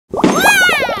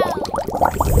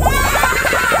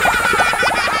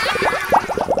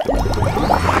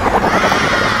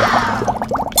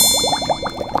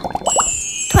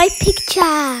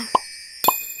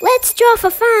Let's draw for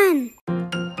fun.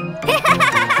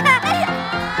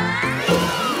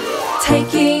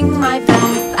 Taking my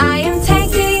bath, I am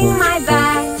taking my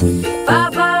bath.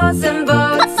 Bubbles and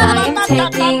boats, I am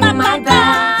taking my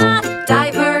bath.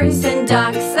 Divers and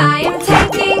ducks, I am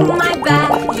taking my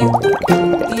bath.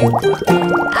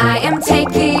 I am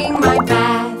taking my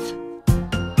bath.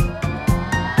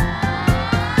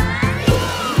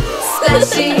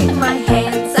 Splashing my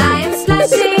hands, I am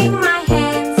splashing my hands.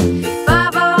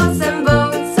 Bubbles and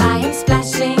boats, I am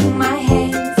splashing my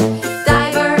hands.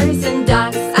 Divers and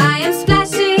ducks, I am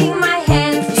splashing my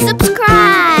hands.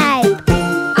 Subscribe.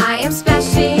 I am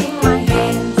splashing my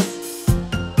hands.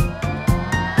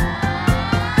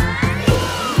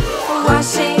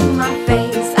 Washing my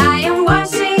face, I am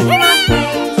washing my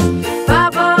face.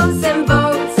 Bubbles and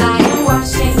boats, I am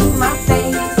washing my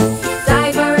face.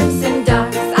 Divers and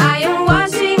ducks, I am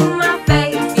washing my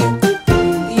face.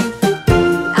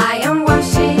 I am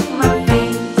washing my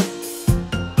face.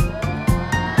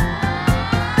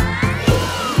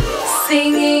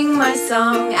 Singing my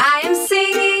song, I am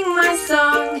singing my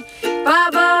song.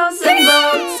 Bubbles and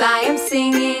boats, I am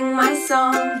singing my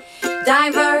song.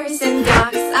 Divers and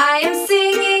ducks, I am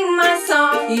singing my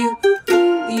song.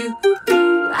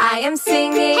 I am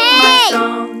singing my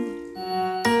song.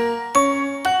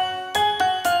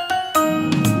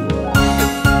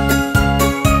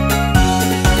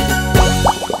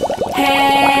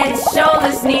 Head,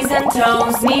 shoulders, knees and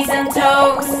toes, knees and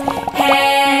toes.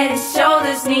 Head,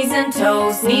 shoulders, knees and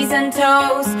toes, knees and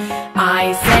toes.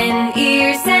 Eyes and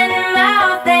ears and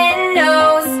mouth and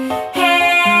nose.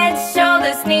 Head,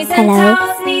 shoulders, knees and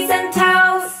toes, knees and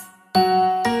toes.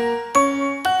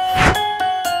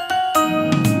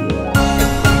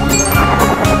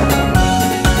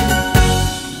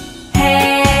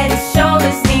 Head,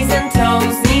 shoulders, knees and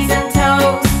toes, knees and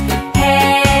toes.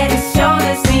 Head,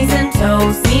 shoulders, knees and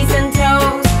toes, knees and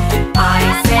toes.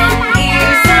 Eyes and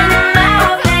ears and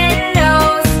mouth and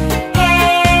nose.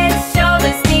 Head,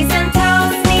 shoulders, knees and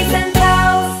toes, knees and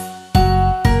toes.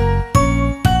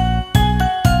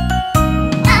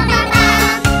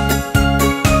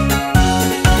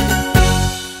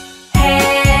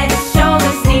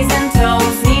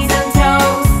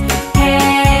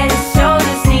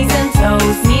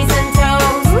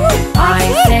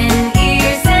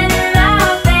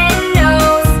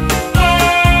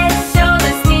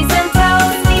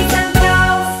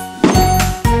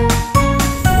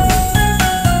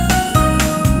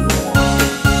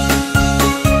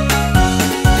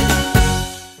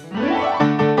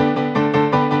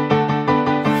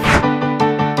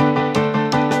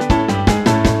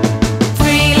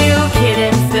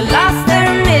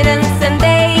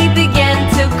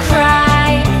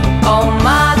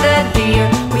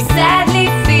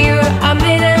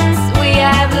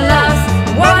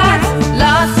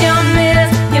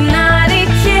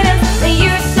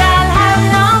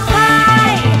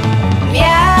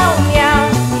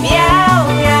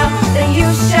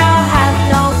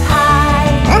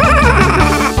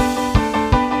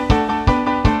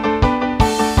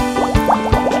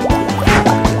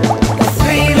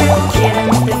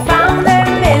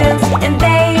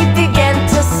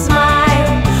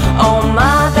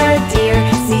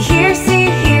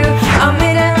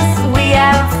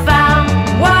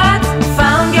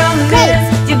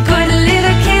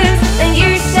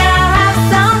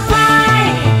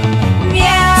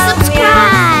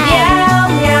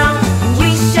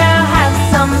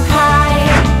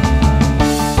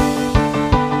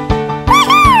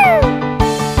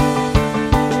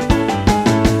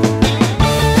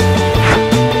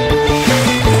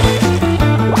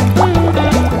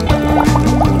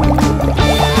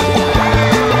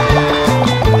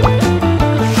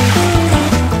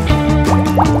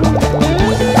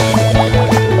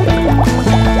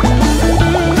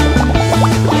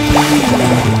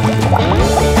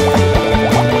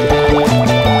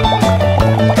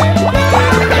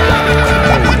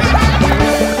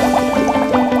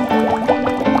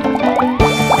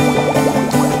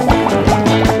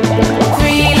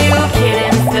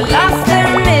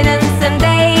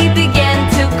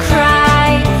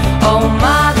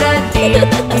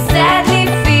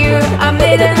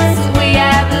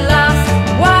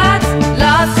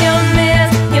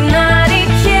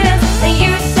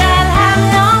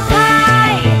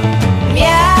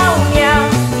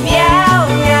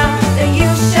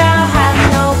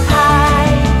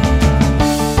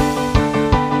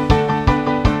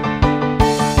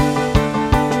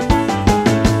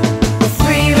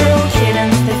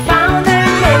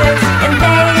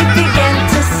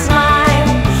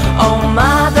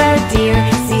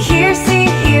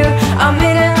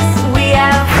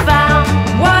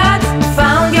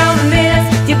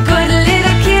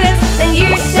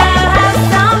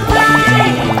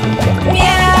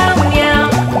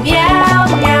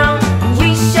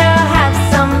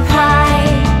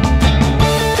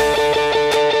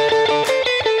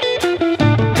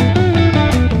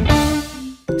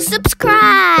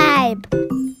 Subscribe!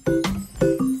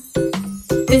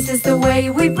 This is the way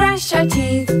we brush our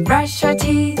teeth, brush our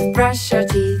teeth, brush our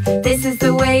teeth. This is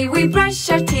the way we brush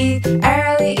our teeth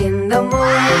early in the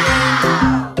morning.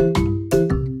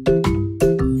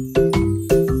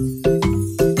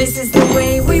 This is the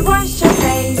way we wash our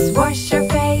face, wash our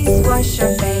face, wash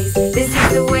our face. This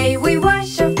is the way we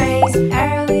wash our face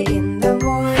early in the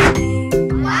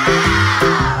morning.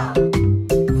 Wow!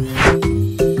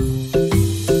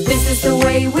 This is the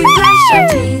way we brush our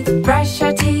teeth, brush our